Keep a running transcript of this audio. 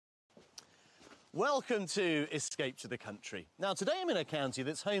Welcome to Escape to the Country. Now, today I'm in a county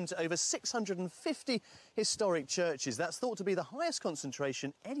that's home to over 650 historic churches. That's thought to be the highest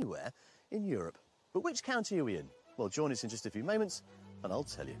concentration anywhere in Europe. But which county are we in? Well, join us in just a few moments and I'll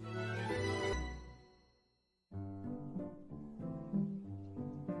tell you.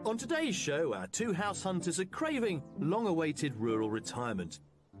 On today's show, our two house hunters are craving long-awaited rural retirement.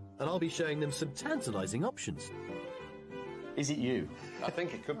 And I'll be showing them some tantalising options. Is it you? I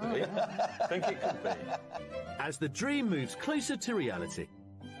think it could be. I think it could be. As the dream moves closer to reality.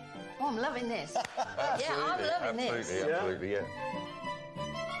 Oh, I'm loving this. Yeah, I'm loving this. Absolutely, yeah.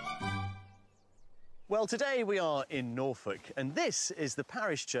 Well, today we are in Norfolk, and this is the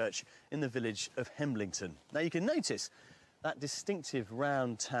parish church in the village of Hemblington. Now, you can notice that distinctive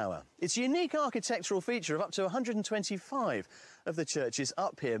round tower. It's a unique architectural feature of up to 125 of the churches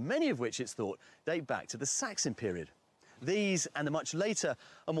up here, many of which, it's thought, date back to the Saxon period. These and the much later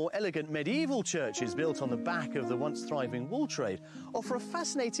and more elegant medieval churches built on the back of the once thriving wool trade offer a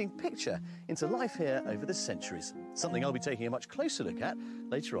fascinating picture into life here over the centuries, something I'll be taking a much closer look at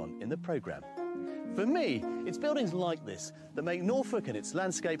later on in the programme. For me, it's buildings like this that make Norfolk and its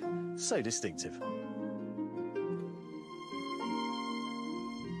landscape so distinctive.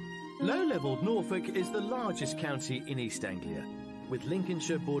 Low-levelled Norfolk is the largest county in East Anglia, with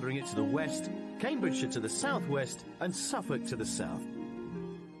Lincolnshire bordering it to the west, Cambridgeshire to the southwest and Suffolk to the south.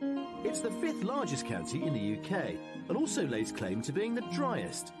 It's the fifth largest county in the UK and also lays claim to being the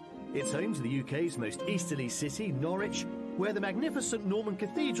driest. It's home to the UK's most easterly city, Norwich, where the magnificent Norman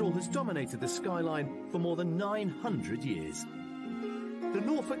Cathedral has dominated the skyline for more than 900 years. The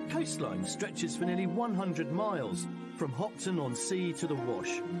Norfolk coastline stretches for nearly 100 miles, from Hopton-on-Sea to the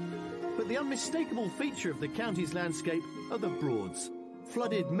Wash. But the unmistakable feature of the county's landscape are the Broads,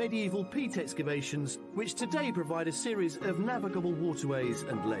 flooded medieval peat excavations which today provide a series of navigable waterways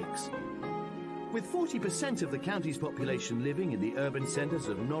and lakes. With 40% of the county's population living in the urban centres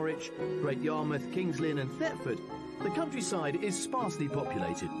of Norwich, Great Yarmouth, Kings Lynn and Thetford, the countryside is sparsely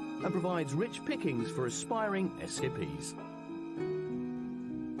populated and provides rich pickings for aspiring escapees.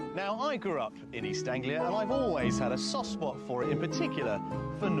 Now, I grew up in East Anglia and I've always had a soft spot for it, in particular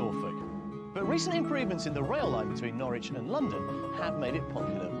for Norfolk. But recent improvements in the rail line between Norwich and London have made it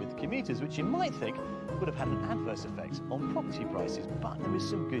popular with commuters, which you might think would have had an adverse effect on property prices. But there is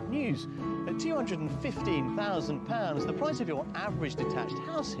some good news. At £215,000, the price of your average detached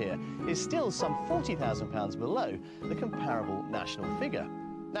house here is still some £40,000 below the comparable national figure.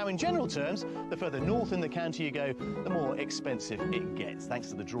 Now, in general terms, the further north in the county you go, the more expensive it gets, thanks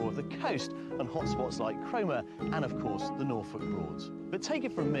to the draw of the coast and hotspots like Cromer and, of course, the Norfolk Broads. But take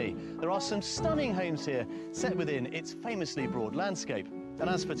it from me, there are some stunning homes here set within its famously broad landscape. And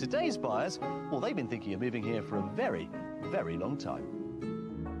as for today's buyers, well, they've been thinking of moving here for a very, very long time.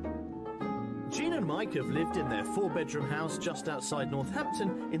 Jean and Mike have lived in their four-bedroom house just outside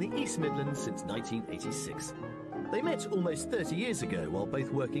Northampton in the East Midlands since 1986. They met almost 30 years ago while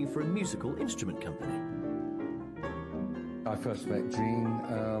both working for a musical instrument company. I first met Jean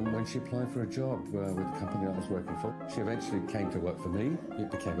when she applied for a job with the company I was working for. She eventually came to work for me.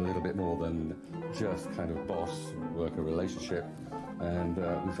 It became a little bit more than just kind of boss-worker relationship, and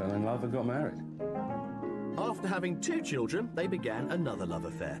we fell in love and got married. After having two children, they began another love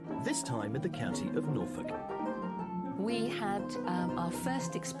affair, this time in the county of Norfolk. We had our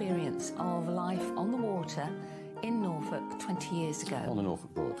first experience of life on the water in Norfolk 20 years ago. On the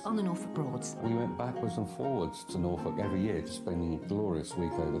Norfolk Broads. On the Norfolk Broads. We went backwards and forwards to Norfolk every year, just spending a glorious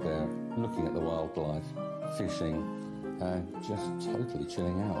week over there, looking at the wildlife, fishing, and just totally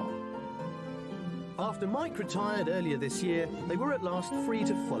chilling out. After Mike retired earlier this year, they were at last free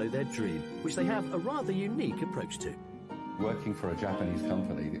to follow their dream, which they have a rather unique approach to. Working for a Japanese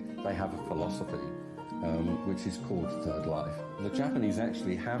company, they have a philosophy which is called third life. The Japanese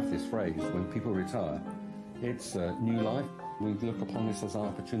actually have this phrase, when people retire, it's a new life. We look upon this as an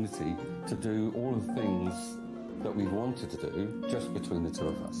opportunity to do all the things that we've wanted to do just between the two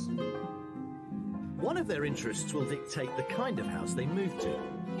of us. One of their interests will dictate the kind of house they move to.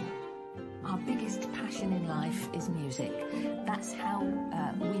 Our biggest passion in life is music. That's how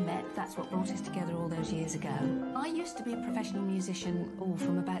we met. That's what brought us together all those years ago. I used to be a professional musician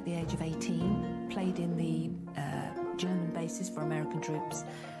from about the age of 18, played in the German bases for American troops,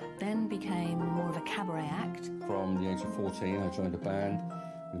 then became more of a cabaret act. From the age of 14, I joined a band.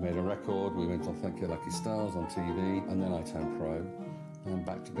 We made a record. We went on Thank You Lucky Stars on TV, and then I turned pro. And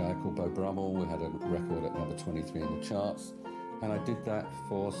back to a guy called Bo Brummel. We had a record at number 23 in the charts. And I did that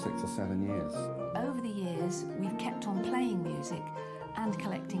for 6 or 7 years. Over the years, we've kept on playing music and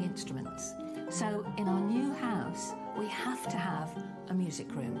collecting instruments. So in our new house, we have to have a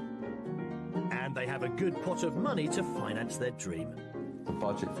music room. And they have a good pot of money to finance their dream. The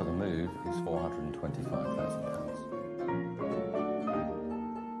budget for the move is £425,000.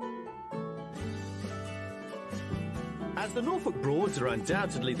 As the Norfolk Broads are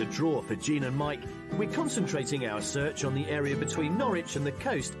undoubtedly the draw for Jean and Mike, we're concentrating our search on the area between Norwich and the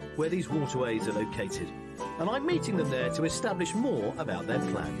coast where these waterways are located. And I'm meeting them there to establish more about their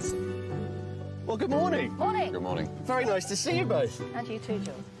plans. Well, good morning. Morning. Good morning. Very nice to see you both. And you too,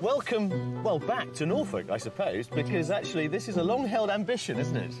 George. Welcome, well, back to Norfolk, I suppose, because actually this is a long-held ambition,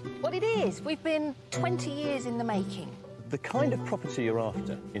 isn't it? Well, it is. We've been 20 years in the making. The kind of property you're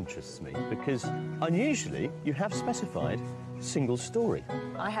after interests me because unusually you have specified single story.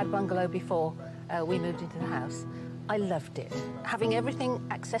 I had bungalow before we moved into the house. I loved it. Having everything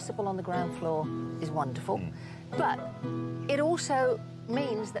accessible on the ground floor is wonderful, but it also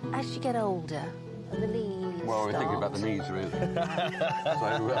means that as you get older and the knees Well, we're thinking about the needs, really.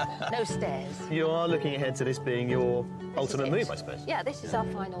 No stairs. You are looking ahead to this being your ultimate This is move, it. I suppose. Yeah, this is our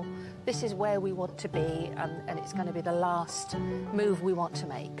final. This is where we want to be, and it's going to be the last move we want to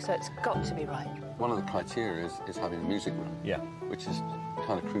make. So it's got to be right. One of the criteria is having a music room. Yeah. Which is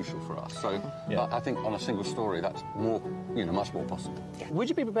kind of crucial for us. So Yeah. I think on a single story, that's more, much more possible. Would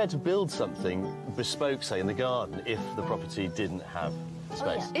you be prepared to build something bespoke, say, in the garden, if the property didn't have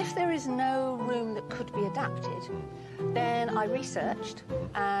space? Oh, yeah. If there is no room that could be adapted, then I researched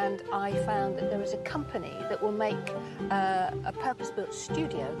and I found that there is a company that will make a purpose-built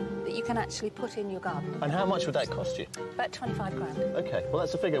studio that you can actually put in your garden. And how much would that cost you? About 25 grand. OK, well,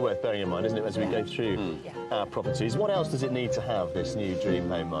 that's a figure worth bearing in mind, isn't it, as we go through our properties. What else does it need to have, this new dream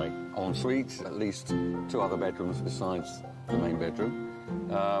home, Mike? En suite, at least 2 other bedrooms besides the main bedroom.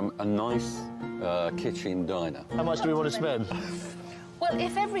 A nice kitchen diner. How much do we want to spend? Well,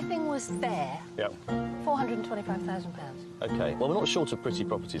 if everything was there, Yep. £425,000. OK, well, we're not short of pretty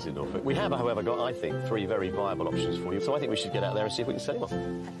properties in Norfolk. We have, however, got, I think, 3 very viable options for you. So I think we should get out there and see if we can sell them off.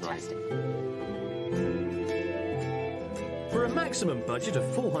 Fantastic. For a maximum budget of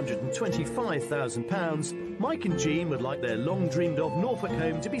 £425,000, Mike and Jean would like their long-dreamed-of Norfolk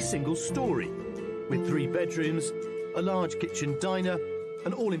home to be single-storey, with 3 bedrooms, a large kitchen diner,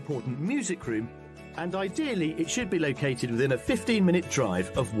 an all-important music room, and ideally it should be located within a 15-minute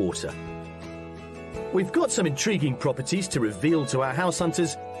drive of water. We've got some intriguing properties to reveal to our house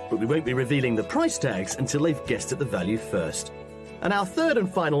hunters, but we won't be revealing the price tags until they've guessed at the value first. And our third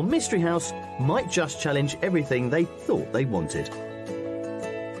and final mystery house might just challenge everything they thought they wanted.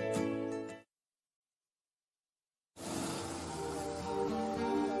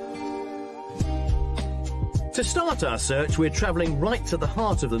 To start our search, we're travelling right to the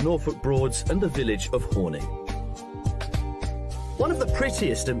heart of the Norfolk Broads and the village of Horning. One of the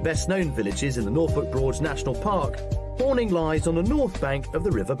prettiest and best-known villages in the Norfolk Broads National Park, Horning lies on the north bank of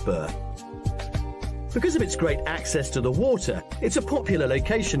the River Bure. Because of its great access to the water, it's a popular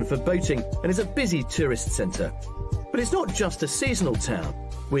location for boating and is a busy tourist centre. But it's not just a seasonal town.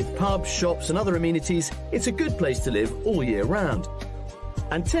 With pubs, shops and other amenities, it's a good place to live all year round.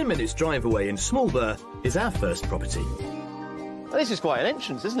 And 10 minutes drive away in Smallbur is our first property. Well, this is quite an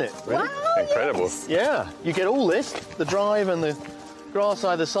entrance, isn't it? Really? Wow, Incredible. yes. Yeah, you get all this, the drive and the grass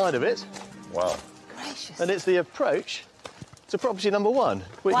either side of it. Wow. Gracious. And it's the approach to property number 1,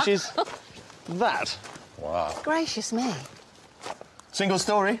 which is that. Wow. Gracious me. Single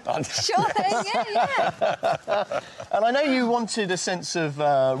story. Sure thing, yeah. And I know you wanted a sense of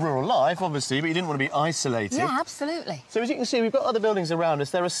rural life, obviously, but you didn't want to be isolated. Yeah, absolutely. So as you can see, we've got other buildings around us.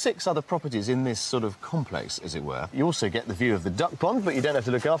 There are 6 other properties in this sort of complex, as it were. You also get the view of the duck pond, but you don't have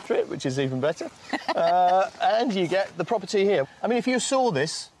to look after it, which is even better. And you get the property here. I mean, if you saw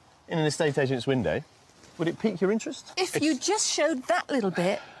this in an estate agent's window, would it pique your interest? If you just showed that little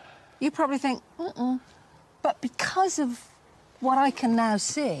bit, you'd probably think, But because of what I can now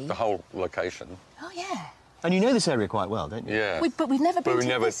see... The whole location. Oh, yeah. And you know this area quite well, don't you? Yeah. But we've never been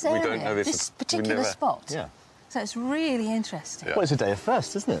to this area, we don't know this particular spot. Yeah. So it's really interesting. Yeah. Well, it's a day of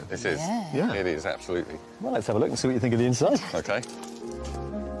first, isn't it? It is. Yeah. It is, absolutely. Well, let's have a look and see what you think of the inside. OK.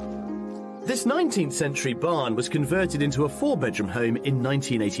 This 19th century barn was converted into a 4-bedroom home in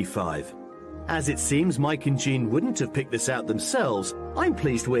 1985. As it seems Mike and Jean wouldn't have picked this out themselves, I'm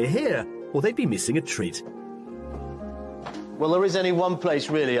pleased we're here, or they'd be missing a treat. Well, there is only one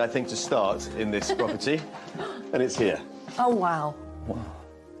place, really, I think, to start in this property, and it's here. Oh, wow.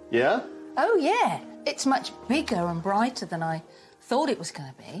 Yeah? Oh, yeah. It's much bigger and brighter than I thought it was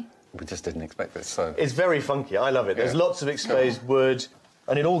going to be. We just didn't expect this, so... It's very funky. I love it. There's lots of exposed wood,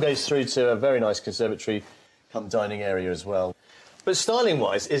 and it all goes through to a very nice conservatory, come dining area as well. But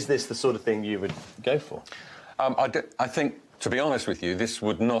styling-wise, is this the sort of thing you would go for? I think To be honest with you, this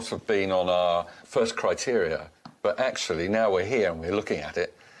would not have been on our first criteria, but actually now we're here and we're looking at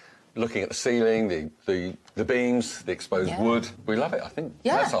it, looking at the ceiling, the beams, the exposed wood. We love it, I think.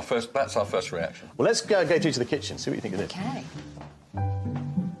 Yeah. That's our first reaction. Well, let's go through to the kitchen, see what you think of this. Okay.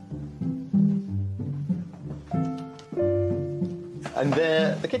 And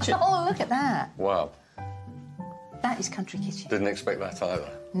there, the kitchen. Oh, look at that. Wow. That is country kitchen. Didn't expect that either.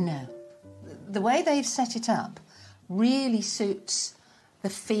 No. The way they've set it up really suits the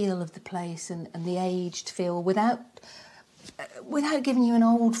feel of the place and the aged feel without giving you an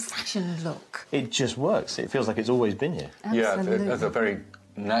old-fashioned look. It just works. It feels like it's always been here. Absolutely. Yeah, it has a very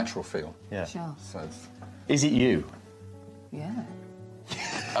natural feel. Yeah. Sure. So Is it you? Yeah.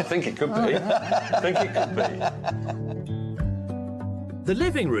 I think it could be. I think it could be. The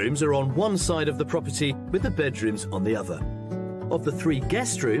living rooms are on one side of the property with the bedrooms on the other. Of the 3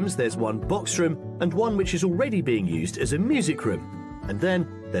 guest rooms, there's one box room and one which is already being used as a music room. And then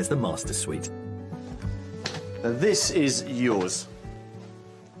there's the master suite. Now, this is yours.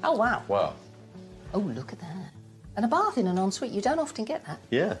 Oh, wow. Wow. Oh, look at that. And a bath in an ensuite. You don't often get that.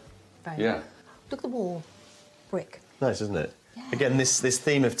 Yeah. Very Yeah. nice. Look at the wall. Brick. Nice, isn't it? Yeah. Again, this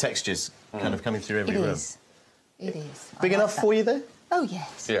theme of textures kind of coming through every room. It is. Big enough for you, though? Oh,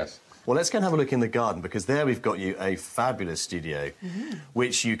 yes. Yes. Well, let's go and have a look in the garden, because there we've got you a fabulous studio,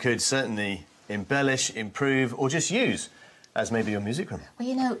 which you could certainly embellish, improve, or just use as maybe your music room. Well,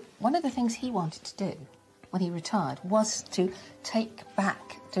 you know, one of the things he wanted to do when he retired was to take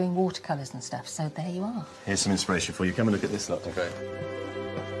back doing watercolours and stuff, so there you are. Here's some inspiration for you. Come and look at this lot. Okay.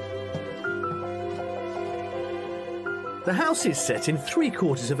 The house is set in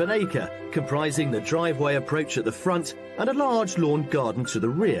 3/4 of an acre, comprising the driveway approach at the front and a large lawn garden to the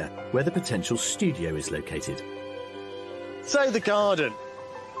rear, where the potential studio is located. So, the garden.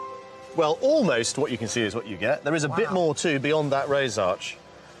 Well, almost what you can see is what you get. There is a bit more, too, beyond that rose arch,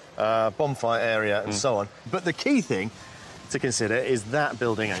 bonfire area and so on. But the key thing to consider is that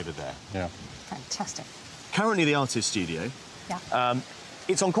building over there. Yeah. Fantastic. Currently the artist studio. Yeah.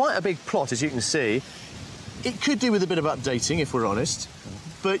 It's on quite a big plot, as you can see. It could do with a bit of updating, if we're honest.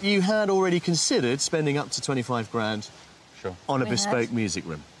 But you had already considered spending up to 25 grand on a bespoke music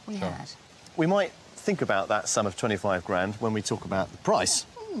room. We had. We might think about that sum of 25 grand when we talk about the price,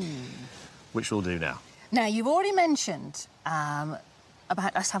 which we'll do now. Now, you've already mentioned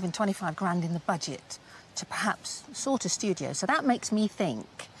about us having 25 grand in the budget to perhaps sort a studio, so that makes me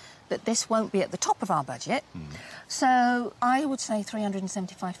think that this won't be at the top of our budget. So I would say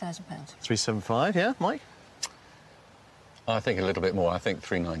 £375,000. 375, yeah, Mike? I think a little bit more. I think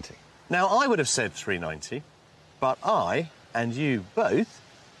 390. Now, I would have said 390, but I and you both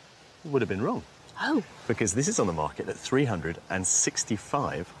would have been wrong. Oh. Because this is on the market at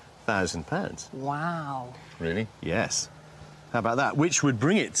 £365,000. Wow. Really? Yes. How about that? Which would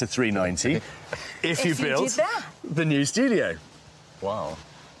bring it to 390 if you built did that. the new studio. Wow.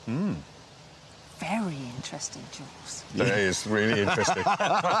 Very interesting, Jules. That is really interesting.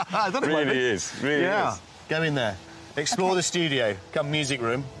 Really is. Really Yeah. is. Go in there. Explore the studio. Come music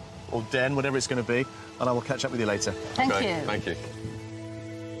room or den, whatever it's going to be, and I will catch up with you later. Thank Okay, you. Thank you.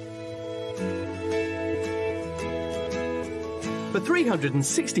 For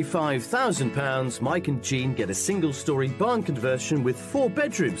 £365,000, Mike and Jean get a single-storey barn conversion with 4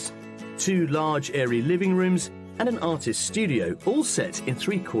 bedrooms, 2 large, airy living rooms and an artist's studio, all set in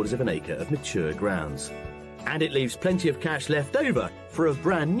 3/4 of an acre of mature grounds. And it leaves plenty of cash left over for a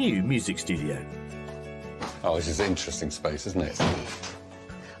brand new music studio. Oh, this is an interesting space, isn't it?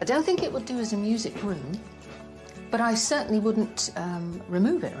 I don't think it would do as a music room, but I certainly wouldn't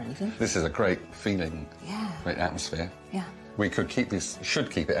remove it or anything. This is a great feeling, Yeah. great atmosphere. Yeah. We could keep this, should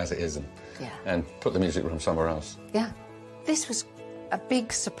keep it as it is, Yeah. and put the music room somewhere else. Yeah. This was a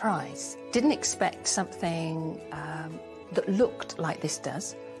big surprise. Didn't expect something that looked like this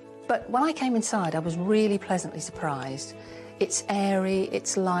does. But when I came inside, I was really pleasantly surprised. It's airy,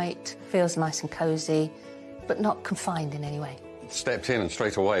 it's light, feels nice and cosy, but not confined in any way. Stepped in and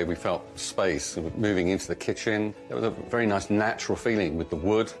straight away we felt space. Moving into the kitchen, there was a very nice natural feeling with the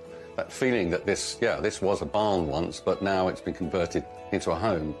wood. That feeling that this was a barn once, but now it's been converted into a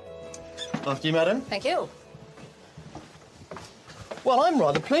home. After you, madam. Thank you. Well, I'm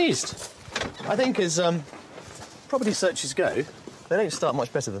rather pleased. I think as property searches go, they don't start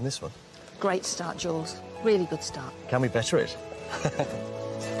much better than this one. Great start, Jules. Really good start. Can we better it?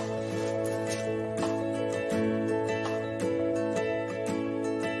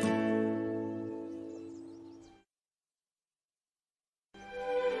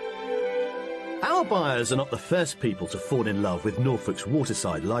 Our buyers are not the first people to fall in love with Norfolk's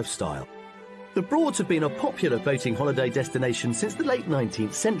waterside lifestyle. The Broads have been a popular boating holiday destination since the late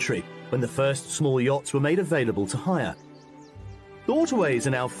 19th century, when the first small yachts were made available to hire. The waterways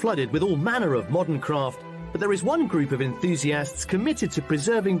are now flooded with all manner of modern craft, but there is one group of enthusiasts committed to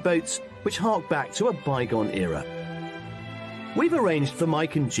preserving boats which hark back to a bygone era. We've arranged for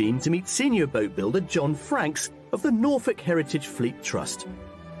Mike and Jean to meet senior boat builder John Franks of the Norfolk Heritage Fleet Trust.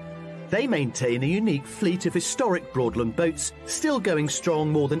 They maintain a unique fleet of historic Broadland boats, still going strong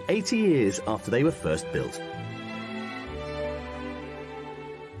more than 80 years after they were first built.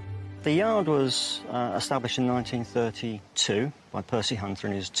 The yard was established in 1932 by Percy Hunter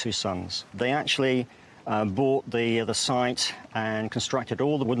and his two sons. They actually bought the site and constructed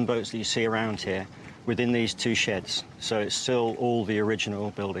all the wooden boats that you see around here within these two sheds, so it's still all the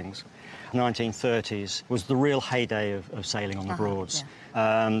original buildings. 1930s was the real heyday of sailing on the Broads.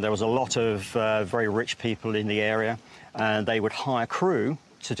 Yeah. There was a lot of very rich people in the area, and they would hire crew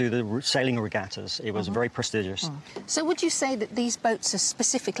to do the sailing regattas. It was very prestigious. So would you say that these boats are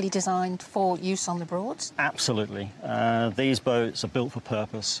specifically designed for use on the Broads? Absolutely. These boats are built for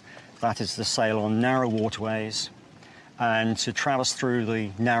purpose. That is to sail on narrow waterways and to traverse through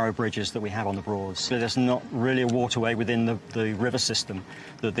the narrow bridges that we have on the Broads. So there's not really a waterway within the river system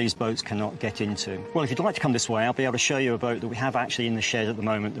that these boats cannot get into. Well, if you'd like to come this way, I'll be able to show you a boat that we have actually in the shed at the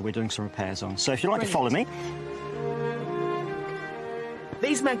moment that we're doing some repairs on. So if you'd like to follow me.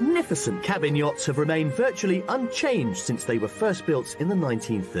 These magnificent cabin yachts have remained virtually unchanged since they were first built in the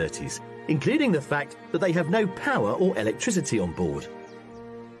 1930s, including the fact that they have no power or electricity on board.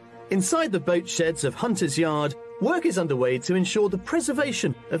 Inside the boat sheds of Hunter's Yard, work is underway to ensure the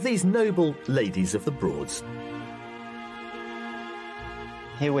preservation of these noble ladies of the Broads.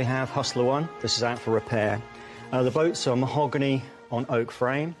 Here we have Hustler 1. This is out for repair. The boats are mahogany on oak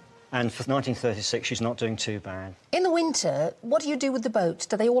frame, and for 1936 she's not doing too bad. In the winter, what do you do with the boats?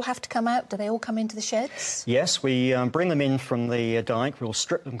 Do they all have to come out? Do they all come into the sheds? Yes, we bring them in from the dike. We'll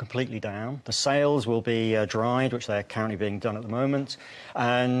strip them completely down. The sails will be dried, which they're currently being done at the moment,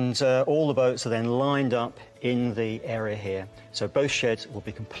 and all the boats are then lined up in the area here. So both sheds will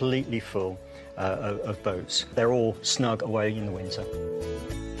be completely full of boats. They're all snug away in the winter.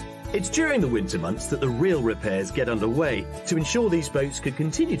 It's during the winter months that the real repairs get underway to ensure these boats could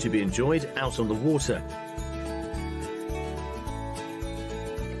continue to be enjoyed out on the water.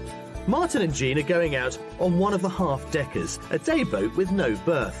 Martin and Jean are going out on one of the half-deckers, a day boat with no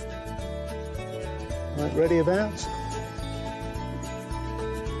berth. Right, ready about?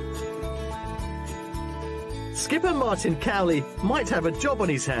 Skipper Martin Cowley might have a job on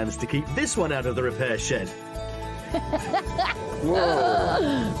his hands to keep this one out of the repair shed.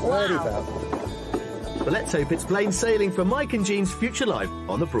 Whoa! Ready about? But let's hope it's plain sailing for Mike and Jean's future life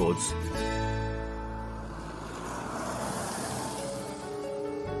on the Broads.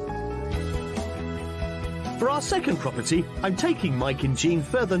 For our second property, I'm taking Mike and Jean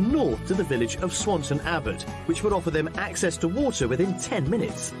further north to the village of Swanton Abbot, which would offer them access to water within 10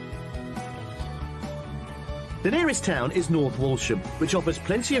 minutes. The nearest town is North Walsham, which offers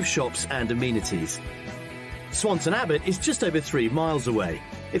plenty of shops and amenities. Swanton Abbot is just over 3 miles away.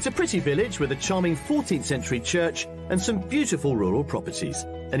 It's a pretty village with a charming 14th century church and some beautiful rural properties.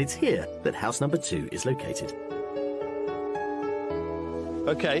 And it's here that house number 2 is located.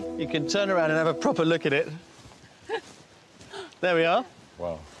 OK, you can turn around and have a proper look at it. There we are.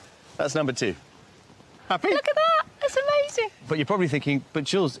 Wow. That's number 2. Happy? Look at that! That's amazing. But you're probably thinking, but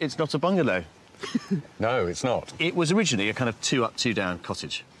Jules, it's not a bungalow. No, it's not. It was originally a kind of 2-up, 2-down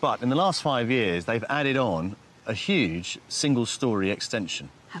cottage. But in the last 5 years, they've added on a huge single-storey extension.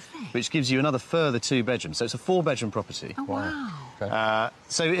 Have they? Which gives you another further 2 bedrooms. So it's a 4-bedroom property. Oh, wow. Okay.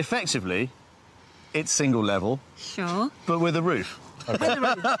 So effectively, it's single level. Sure. But with a roof. Okay.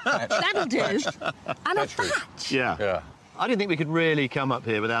 That'll do. And a thatch. Yeah. Yeah. I didn't think we could really come up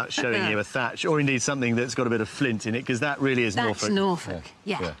here without showing you a thatch, or indeed something that's got a bit of flint in it, because that really is That's Norfolk. Norfolk.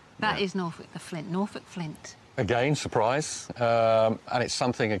 Yeah. That is Norfolk, the flint. Norfolk flint. Again, surprise. And it's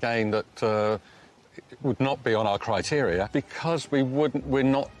something, again, that would not be on our criteria because we're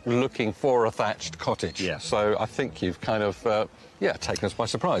not looking for a thatched cottage. Yeah. So I think you've kind of, taken us by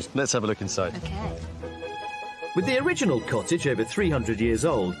surprise. Let's have a look inside. Okay. With the original cottage over 300 years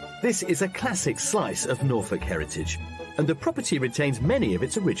old, this is a classic slice of Norfolk heritage. And the property retains many of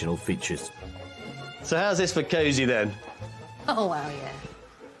its original features. So how's this for cosy then? Oh, wow, yeah.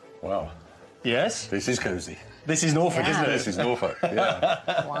 Wow. Yes? This is cosy. This is Norfolk, Yeah. isn't it? This is Norfolk,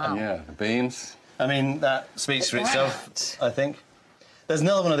 yeah. Wow. Yeah, the beams. I mean, that speaks for itself, I think. There's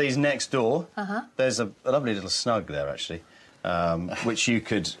another one of these next door. There's a lovely little snug there, actually, which you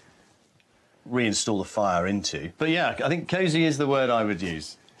could reinstall the fire into. But yeah, I think cosy is the word I would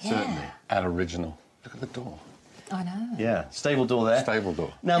use. certainly. And original. Look at the door. I know. Yeah, stable door there. Stable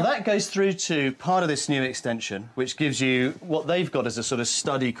door. Now, that goes through to part of this new extension, which gives you what they've got as a sort of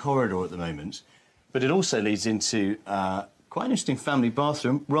study corridor at the moment, but it also leads into quite an interesting family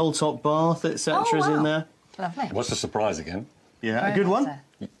bathroom, roll-top bath, etc. is in there. Lovely. What's the surprise again? Yeah, Very a good much one.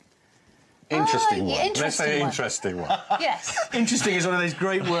 so. Interesting one. interesting Let's say one. interesting one. Yes. Interesting is one of those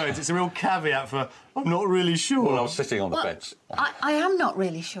great words. It's a real caveat for, I'm not really sure. Well, I was sitting on the bench. I am not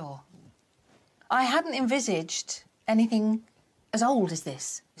really sure. I hadn't envisaged anything as old as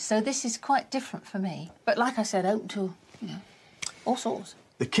this. So this is quite different for me. But like I said, open to, all sorts.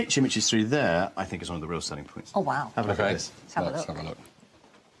 The kitchen, which is through there, I think is one of the real selling points. Oh, wow. Have a look at Okay, this. let's have a look.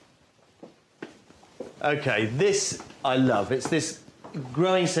 OK, this I love. It's this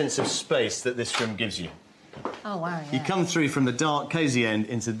growing sense of space that this room gives you. Oh, wow, yeah. You come through from the dark, cosy end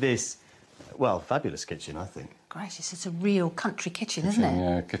into this, well, fabulous kitchen, I think. Gracious, it's a real country kitchen, isn't it?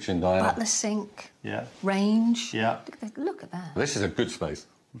 Yeah, kitchen diner. Butler sink. Yeah. Range. Yeah. Look at that. This is a good space.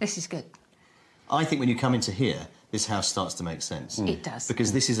 This is good. I think when you come into here, this house starts to make sense. It does.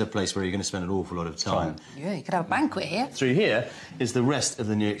 Because this is a place where you're going to spend an awful lot of time. Yeah, you could have a banquet here. Through here is the rest of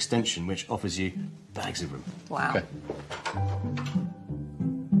the new extension, which offers you bags of room. Wow. Okay.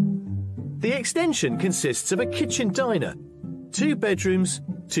 The extension consists of a kitchen diner, 2 bedrooms,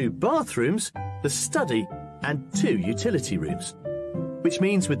 2 bathrooms, the study and 2 utility rooms. Which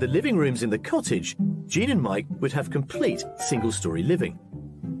means with the living rooms in the cottage, Jean and Mike would have complete single-storey living.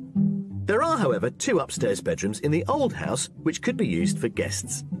 There are, however, 2 upstairs bedrooms in the old house which could be used for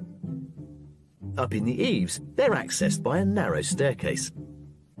guests. Up in the eaves, they're accessed by a narrow staircase.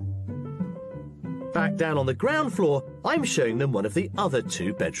 Back down on the ground floor, I'm showing them one of the other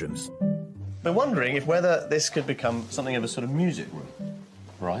 2 bedrooms. We're wondering if whether this could become something of a sort of music room.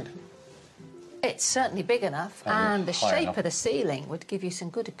 Right. It's certainly big enough, and the high shape enough. of the ceiling would give you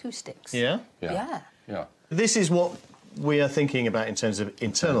some good acoustics. Yeah? Yeah. Yeah. This is what we are thinking about in terms of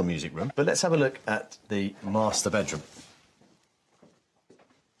internal music room, but let's have a look at the master bedroom.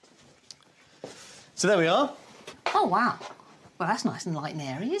 So there we are. Oh, wow. Well, that's nice and light and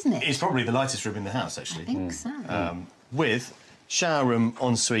airy, isn't it? It's probably the lightest room in the house, actually. I think so. With shower room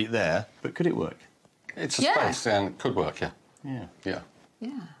ensuite there, but could it work? It's a Yeah. space and it could work, yeah. Yeah. Yeah.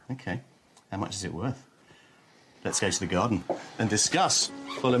 Yeah. OK. How much is it worth? Let's go to the garden and discuss.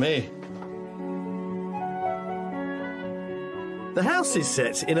 Follow me. The house is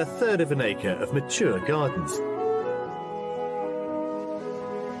set in 1/3 of an acre of mature gardens.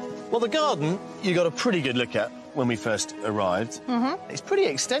 Well, the garden you got a pretty good look at when we first arrived. It's pretty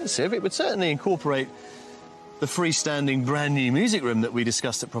extensive. It would certainly incorporate the freestanding brand new music room that we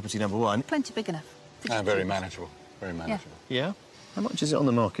discussed at property number 1. Plenty big enough. Very manageable. Very manageable. Yeah. How much is it on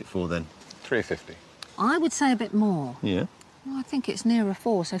the market for then? $350. I would say a bit more. Yeah. Well, I think it's nearer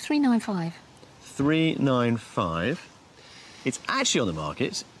 4, so 395. 395. It's actually on the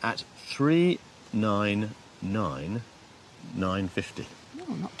market at 399,950.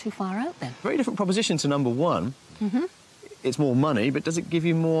 Oh, not too far out then. Very different proposition to number 1. It's more money, but does it give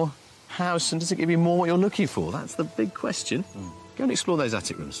you more house and does it give you more what you're looking for? That's the big question. Go and explore those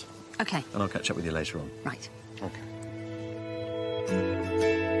attic rooms, OK, and I'll catch up with you later on. right. Okay.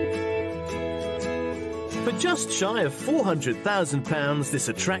 For just shy of £400,000, this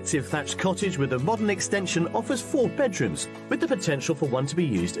attractive thatched cottage with a modern extension offers 4 bedrooms, with the potential for one to be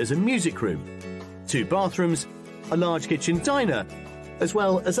used as a music room, 2 bathrooms, a large kitchen diner, as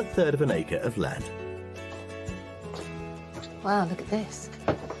well as 1/3 of an acre of land. Wow, look at this.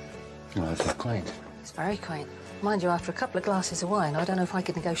 Oh, this is quaint. It's very quaint. Mind you, after a couple of glasses of wine, I don't know if I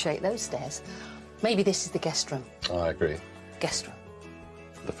could negotiate those stairs. Maybe this is the guest room. I agree. Guest room.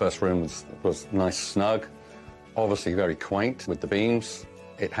 The first room was nice, snug, obviously very quaint with the beams.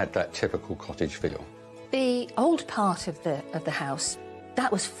 It had that typical cottage feel. The old part of the house,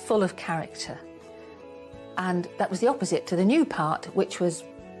 that was full of character. And that was the opposite to the new part, which was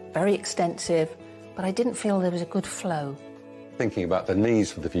very extensive, but I didn't feel there was a good flow. Thinking about the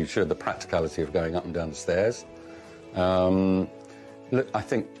needs for the future, the practicality of going up and down the stairs, I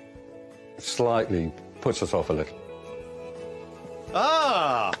think slightly puts us off a little.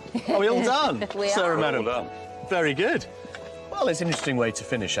 Ah! Are we all done? We Sir are. and Madam? All done. Very good. Well, it's an interesting way to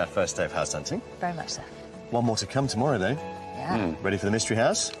finish our first day of house hunting. Very much so. One more to come tomorrow, though. Yeah. Ready for the mystery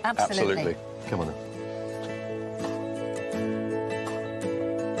house? Absolutely. Come on then.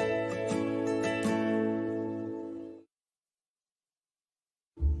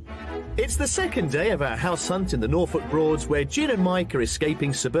 It's the second day of our house hunt in the Norfolk Broads, where Jean and Mike are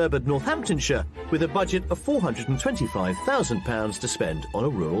escaping suburban Northamptonshire with a budget of £425,000 to spend on a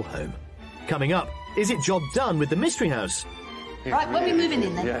rural home. Coming up, is it job done with the mystery house? Right, when we moving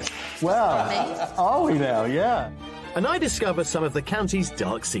in then? Yes. Well, are we now? Yeah. And I discover some of the county's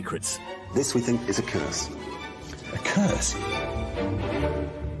dark secrets. This, we think, is a curse. A curse?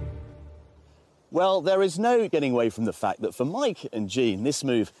 Well, there is no getting away from the fact that for Mike and Jean, this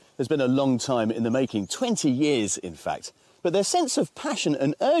move has been a long time in the making, 20 years, in fact. But their sense of passion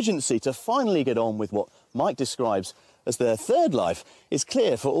and urgency to finally get on with what Mike describes as their third life is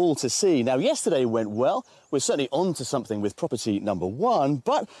clear for all to see. Now, yesterday went well. We're certainly on to something with property number 1,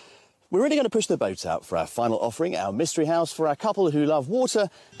 but we're really going to push the boat out for our final offering, our mystery house for our couple who love water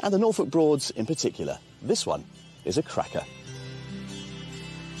and the Norfolk Broads in particular. This one is a cracker.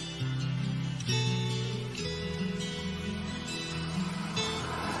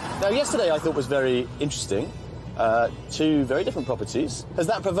 Now, yesterday I thought was very interesting. 2 very different properties. Has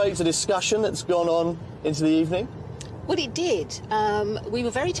that provoked a discussion that's gone on into the evening? Well, it did. We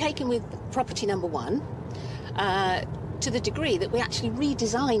were very taken with property number 1, to the degree that we actually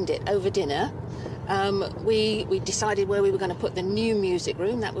redesigned it over dinner. We decided where we were going to put the new music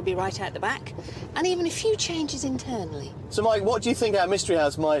room. That would be right out the back, and even a few changes internally. So, Mike, what do you think our mystery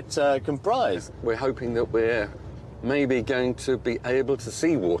house might comprise? We're hoping that we're maybe going to be able to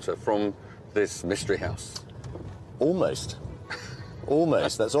see water from this mystery house. Almost.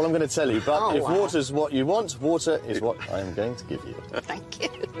 Almost. That's all I'm going to tell you. But if water's what you want, water is what I am going to give you. Thank you.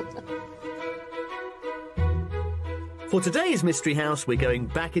 For today's mystery house, we're going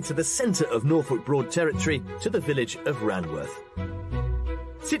back into the centre of Norfolk Broad territory to the village of Ranworth.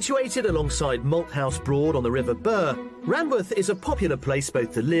 Situated alongside Malthouse Broad on the River Bure, Ranworth is a popular place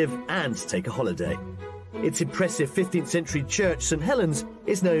both to live and take a holiday. Its impressive 15th century church, St Helens,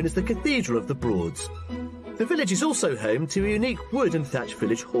 is known as the Cathedral of the Broads. The village is also home to a unique wood and thatch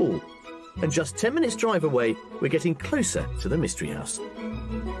village hall. And just 10 minutes drive away, we're getting closer to the mystery house.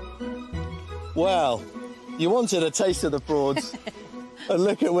 Well, you wanted a taste of the Broads, and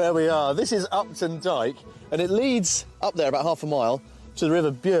look at where we are. This is Upton Dyke, and it leads up there about half a mile to the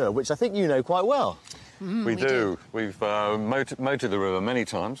River Bure, which I think you know quite well. We do. We've motored the river many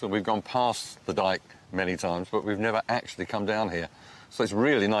times, and we've gone past the dyke many times, but we've never actually come down here. So it's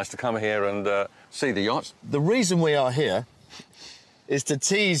really nice to come here and see the yachts. The reason we are here is to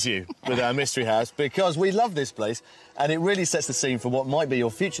tease you with our mystery house, because we love this place, and it really sets the scene for what might be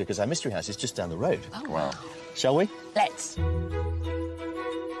your future, because our mystery house is just down the road. Oh, wow. Shall we? Let's.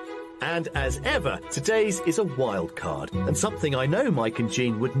 And as ever, today's is a wild card, and something I know Mike and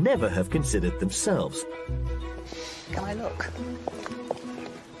Jean would never have considered themselves. Can I look?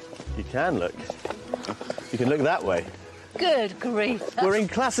 You can look. You can look that way. Good grief. We're in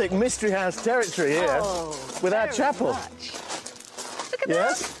classic mystery house territory here with our chapel. Much. Look at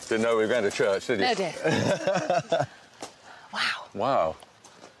Yes? Didn't know we were going to church, did you? No, dear. Wow. Wow.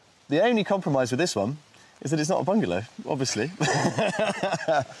 The only compromise with this one is that it's not a bungalow, obviously.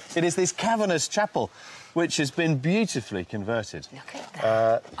 It is this cavernous chapel, which has been beautifully converted. Look at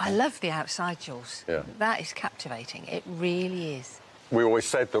that. I love the outside, Jules. Yeah. That is captivating. It really is. We always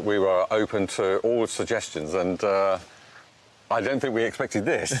said that we were open to all suggestions, and I don't think we expected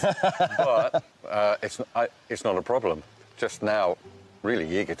this, but it's not a problem. Just now,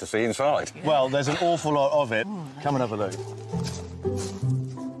 really eager to see inside. Well, there's an awful lot of it. Come and have a look.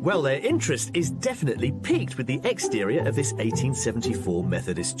 Well, their interest is definitely piqued with the exterior of this 1874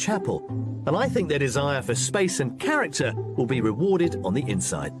 Methodist chapel. And I think their desire for space and character will be rewarded on the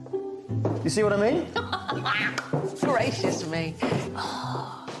inside. You see what I mean? Gracious me.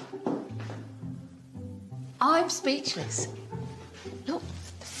 Oh. I'm speechless. Look,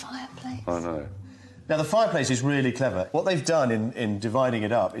 the fireplace. I know. Now, the fireplace is really clever. What they've done in dividing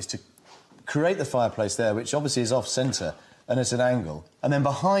it up is to create the fireplace there, which obviously is off-centre and at an angle. And then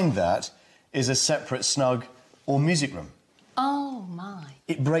behind that is a separate snug or music room. Oh, my.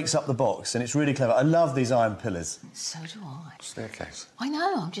 It breaks up the box, and it's really clever. I love these iron pillars. So do I. Staircase. I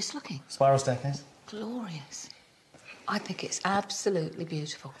know, I'm just looking. Spiral staircase. Glorious. I think it's absolutely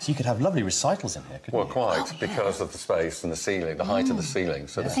beautiful. So you could have lovely recitals in here, couldn't Well, you? quite, Oh, yeah. because of the space and the ceiling, the height of the ceiling.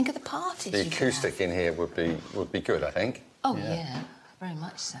 So Think of the parties. the you could acoustic have. in here would be good, I think. Oh, yeah, very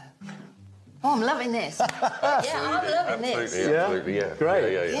much so. Oh, I'm loving this. Yeah, I'm loving this. Absolutely, yeah.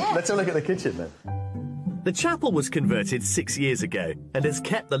 Great. Yeah. Let's have a look at the kitchen, then. The chapel was converted 6 years ago and has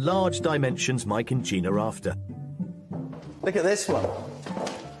kept the large dimensions Mike and Jean are after. Look at this one.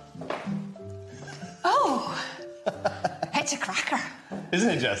 Oh, it's a cracker.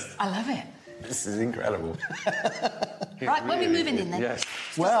 Isn't it just? I love it. This is incredible. Right, when are we moving in then? Yes.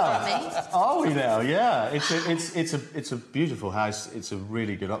 Well, are we now? Yeah. It's a beautiful house. It's a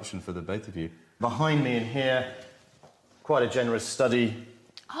really good option for the both of you. Behind me in here, quite a generous study.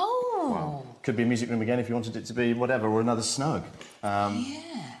 Oh. Wow. Could be a music room again if you wanted it to be whatever, or another snug. Yeah.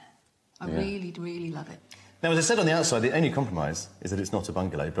 I really, really love it. Now, as I said on the outside, the only compromise is that it's not a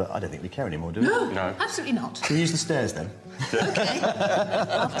bungalow, but I don't think we care anymore, do we? No, absolutely not. Can we use the stairs, then? OK.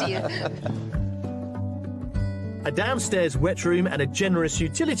 After you. A downstairs wet room and a generous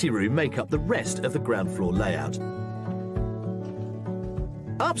utility room make up the rest of the ground floor layout.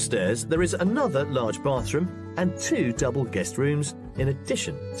 Upstairs, there is another large bathroom and 2 double guest rooms in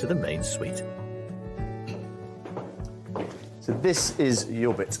addition to the main suite. So this is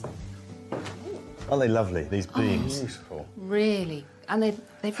your bit. Aren't they lovely, these beams? Beautiful. Really. And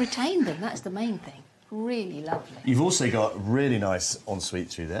they've retained them, that's the main thing. Really lovely. You've also got really nice ensuite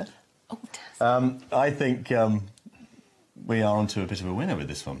through there. Oh, does I think we are onto a bit of a winner with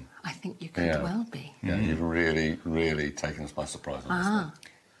this one. I think you could well be. Yeah, you've really, really taken us by surprise on this one.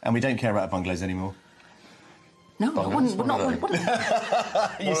 And we don't care about bungalows anymore. No, I wouldn't.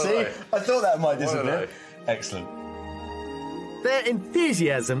 You see? I thought that might disappear. Excellent. Their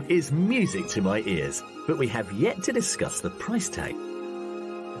enthusiasm is music to my ears, but we have yet to discuss the price tag. A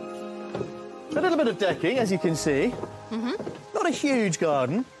little bit of decking, as you can see. Not a huge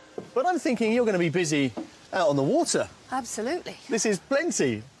garden, but I'm thinking you're going to be busy out on the water. Absolutely. This is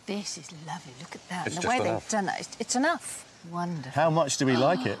plenty. This is lovely. Look at that. It's And the just way enough. they've done that, it's enough. Wonderful. How much do we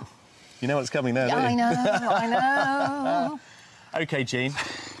like it? You know what's coming now, Yeah, don't I you? know, I know. OK, Jean.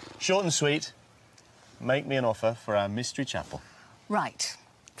 Short and sweet. Make me an offer for our mystery chapel. Right.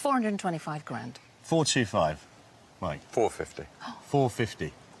 425 grand. 425. Mike. 450.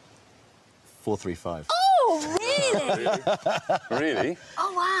 450. 435. Oh, really? Really?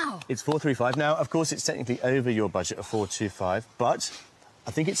 Oh, wow. It's 435. Now, of course, it's technically over your budget of 425, but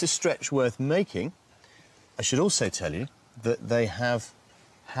I think it's a stretch worth making. I should also tell you that they have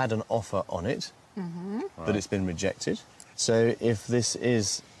had an offer on it, but it's been rejected. So if this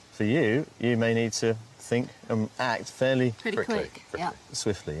is for you, you may need to think and act fairly Pretty Quickly, quick. quickly. Yeah.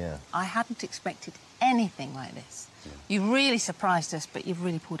 swiftly, yeah. I hadn't expected anything like this. You really surprised us, but you've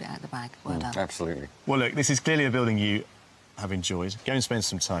really pulled it out of the bag. Well done. Absolutely. Well, look, this is clearly a building you have enjoyed. Go and spend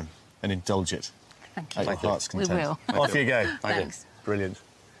some time and indulge it Thank you. at your heart's We content. will. Off you go. Thanks. Brilliant.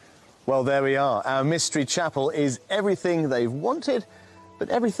 Well, there we are. Our mystery chapel is everything they've wanted, but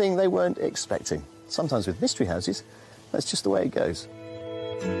everything they weren't expecting. Sometimes with mystery houses, that's just the way it goes.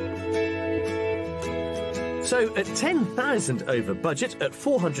 So at 10,000 over budget at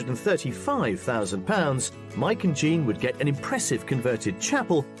 £435,000, Mike and Jean would get an impressive converted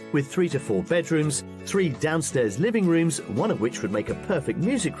chapel with 3 to 4 bedrooms, 3 downstairs living rooms, one of which would make a perfect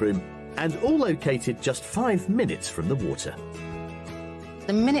music room, and all located just 5 minutes from the water.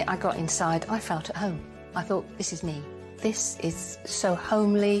 The minute I got inside, I felt at home. I thought, this is me. This is so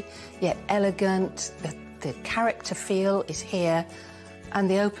homely, yet elegant. The character feel is here. And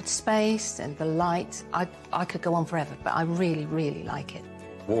the open space and the light, I could go on forever, but I really, really like it.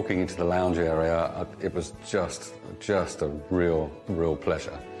 Walking into the lounge area, it was just a real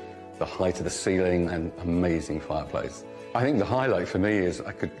pleasure. The height of the ceiling and amazing fireplace. I think the highlight for me is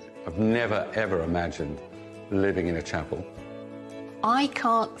I've never, ever imagined living in a chapel. I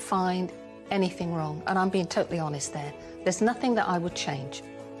can't find anything wrong, and I'm being totally honest there. There's nothing that I would change.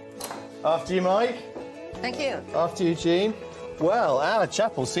 After you, Mike. Thank you. After you, Jean. Well, our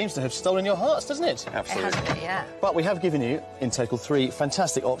chapel seems to have stolen your hearts, doesn't it? Absolutely. It has been, yeah. But we have given you, in total, 3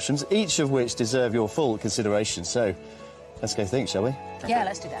 fantastic options, each of which deserve your full consideration. So, let's go think, shall we? Yeah,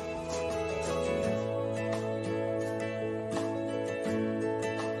 let's do that.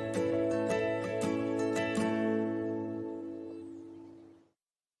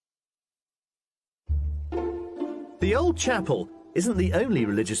 The old chapel isn't the only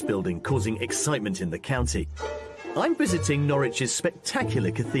religious building causing excitement in the county. I'm visiting Norwich's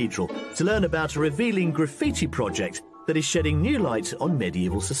spectacular cathedral to learn about a revealing graffiti project that is shedding new light on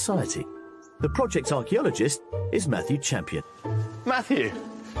medieval society. The project's archaeologist is Matthew Champion. Matthew.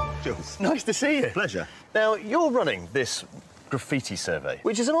 Jules. Nice to see you. Pleasure. Now, you're running this graffiti survey,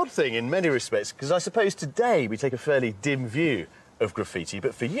 which is an odd thing in many respects, because I suppose today we take a fairly dim view of graffiti,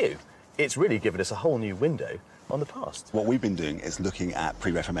 but for you, it's really given us a whole new window on the past. What we've been doing is looking at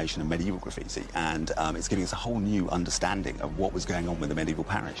pre-Reformation and medieval graffiti, and it's giving us a whole new understanding of what was going on with the medieval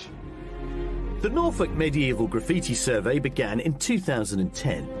parish. The Norfolk Medieval Graffiti Survey began in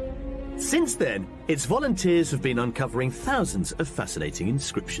 2010. Since then, its volunteers have been uncovering thousands of fascinating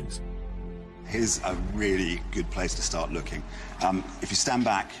inscriptions. Here's a really good place to start looking. If you stand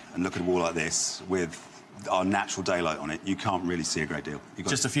back and look at a wall like this with our natural daylight on it, you can't really see a great deal. You've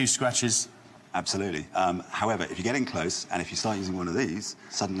got Just a few scratches. Absolutely. However, if you get in close and if you start using one of these,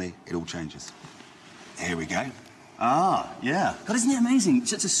 suddenly it all changes. Here we go. Ah, yeah. God, isn't it amazing?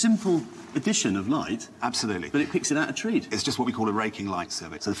 It's such a simple addition of light. Absolutely. But it picks it out a treat. It's just what we call a raking light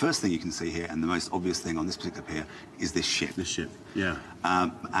survey. So the first thing you can see here, and the most obvious thing on this particular pier, is this ship. This ship, yeah.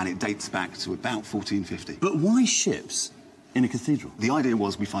 And it dates back to about 1450. But why ships in a cathedral? The idea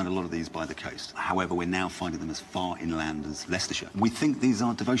was we find a lot of these by the coast. However, we're now finding them as far inland as Leicestershire. We think these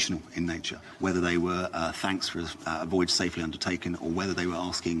are devotional in nature, whether they were thanks for a voyage safely undertaken or whether they were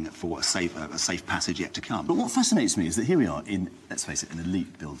asking for a safe passage yet to come. But what fascinates me is that here we are in, let's face it, an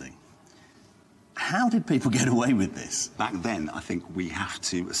elite building. How did people get away with this? Back then, I think we have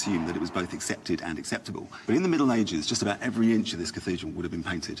to assume that it was both accepted and acceptable. But in the Middle Ages, just about every inch of this cathedral would have been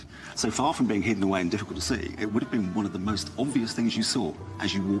painted. So far from being hidden away and difficult to see, it would have been one of the most obvious things you saw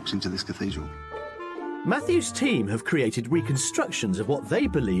as you walked into this cathedral. Matthew's team have created reconstructions of what they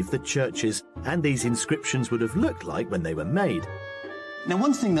believe the churches and these inscriptions would have looked like when they were made. Now,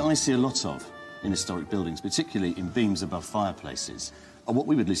 one thing that I see a lot of in historic buildings, particularly in beams above fireplaces, are what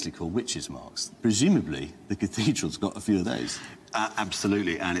we would loosely call witches' marks. Presumably, the cathedral's got a few of those.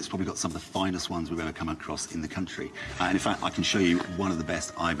 Absolutely, and it's probably got some of the finest ones we've ever come across in the country. And in fact, I can show you one of the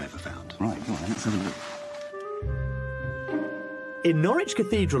best I've ever found. Right, go on, let's have a look. In Norwich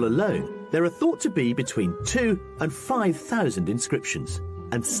Cathedral alone, there are thought to be between 2,000 and 5,000 inscriptions,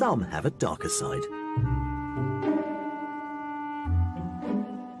 and some have a darker side.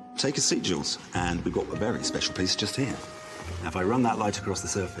 Take a seat, Jules, and we've got a very special piece just here. Now, if I run that light across the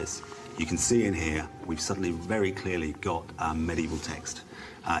surface, you can see in here we've suddenly very clearly got medieval text.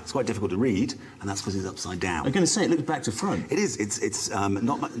 It's quite difficult to read, and that's because it's upside down. I'm going to say, it looks back to front. It is. It's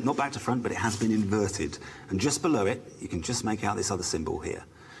not back to front, but it has been inverted. And just below it, you can just make out this other symbol here.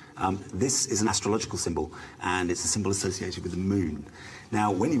 This is an astrological symbol, and it's a symbol associated with the moon.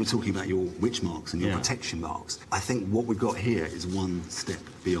 Now, when you were talking about your witch marks and your protection marks, I think what we've got here is one step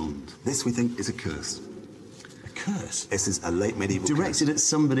beyond. This, we think, is a curse. Curse? This is a late medieval Directed curse. at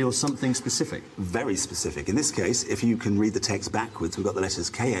somebody or something specific? Very specific. In this case, if you can read the text backwards, we've got the letters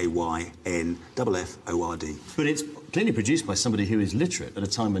K-A-Y-N-F-F-O-R-D. But it's clearly produced by somebody who is literate at a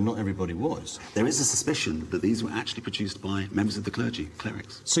time when not everybody was. There is a suspicion that these were actually produced by members of the clergy,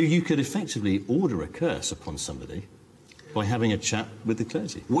 clerics. So you could effectively order a curse upon somebody by having a chat with the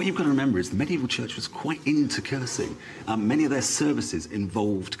clergy. What you've got to remember is the medieval church was quite into cursing. Many of their services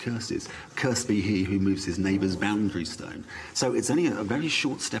involved curses. Cursed be he who moves his neighbour's boundary stone. So it's only a very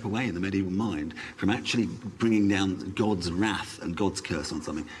short step away in the medieval mind from actually bringing down God's wrath and God's curse on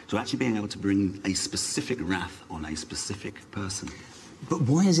something to actually being able to bring a specific wrath on a specific person. But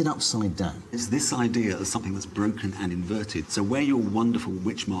why is it upside down? It's this idea of something that's broken and inverted. So where your wonderful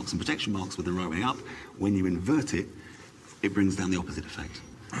witch marks and protection marks were the right way up, when you invert it, it brings down the opposite effect.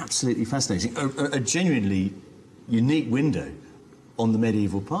 Absolutely fascinating. A genuinely unique window on the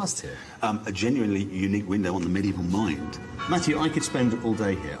medieval past here. A genuinely unique window on the medieval mind. Matthew, I could spend all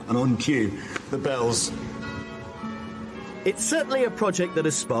day here, and on cue, the bells. It's certainly a project that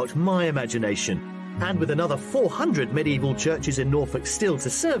has sparked my imagination. And with another 400 medieval churches in Norfolk still to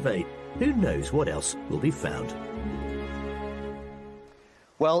survey, who knows what else will be found.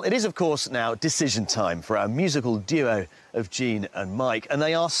 Well, it is, of course, now decision time for our musical duo of Jean and Mike, and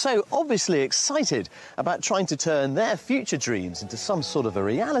they are so obviously excited about trying to turn their future dreams into some sort of a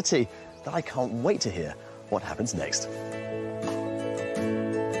reality that I can't wait to hear what happens next.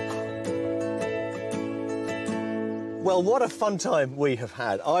 Well, what a fun time we have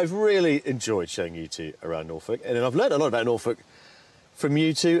had. I've really enjoyed showing you two around Norfolk, and I've learned a lot about Norfolk from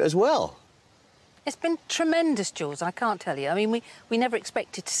you two as well. It's been tremendous, Jules, I can't tell you. I mean, we never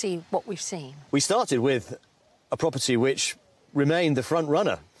expected to see what we've seen. We started with a property which remained the front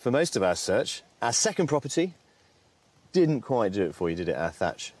runner for most of our search. Our second property didn't quite do it for you, did it, our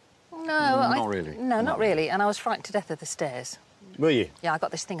Thatch? No, not really. No, not really. And I was frightened to death of the stairs. Were you? Yeah, I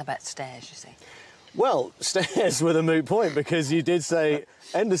got this thing about stairs, you see. Well, stairs were the moot point because you did say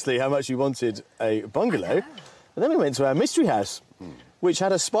endlessly how much you wanted a bungalow. And then we went to our mystery house, which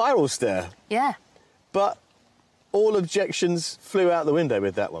had a spiral stair. Yeah. But all objections flew out the window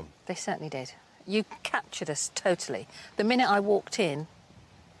with that one. They certainly did. You captured us totally. The minute I walked in,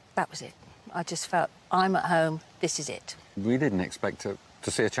 that was it. I just felt, I'm at home, this is it. We didn't expect to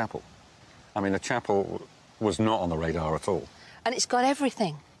see a chapel. I mean, a chapel was not on the radar at all. And it's got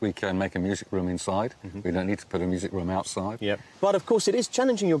everything. We can make a music room inside. We don't need to put a music room outside. Yep. But, of course, it is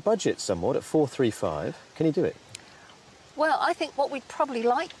challenging your budget somewhat at 435. Can you do it? Well, I think what we'd probably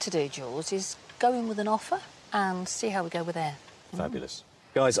like to do, Jules, is go in with an offer and see how we go with there. Fabulous.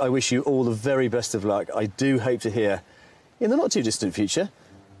 Guys, I wish you all the very best of luck. I do hope to hear, in the not-too-distant future,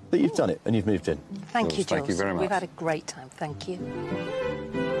 that you've done it and you've moved in. Thank you, Jules. Thank you very much. We've had a great time. Thank you.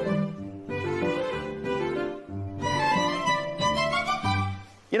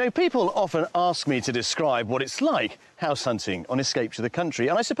 You know, people often ask me to describe what it's like house hunting on Escape to the Country,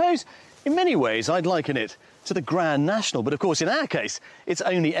 and I suppose in many ways I'd liken it to the Grand National, but of course in our case it's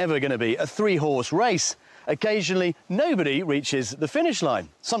only ever going to be a 3-horse race. Occasionally nobody reaches the finish line.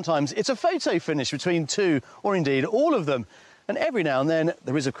 Sometimes it's a photo finish between 2 or indeed all of them, and every now and then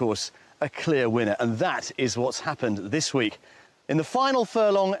there is of course a clear winner, and that is what's happened this week. In the final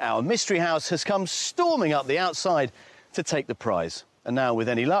furlong, our mystery house has come storming up the outside to take the prize. And now, with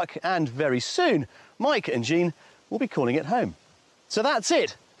any luck, and very soon, Mike and Jean will be calling it home. So that's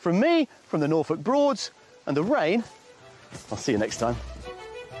it from me, from the Norfolk Broads and the rain. I'll see you next time.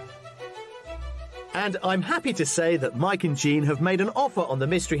 And I'm happy to say that Mike and Jean have made an offer on the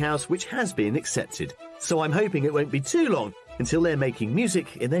Mystery House which has been accepted. So I'm hoping it won't be too long until they're making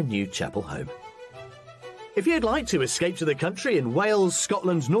music in their new chapel home. If you'd like to escape to the country in Wales,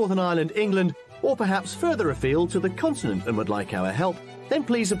 Scotland, Northern Ireland, England, or perhaps further afield to the continent and would like our help, then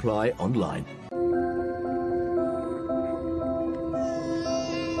please apply online.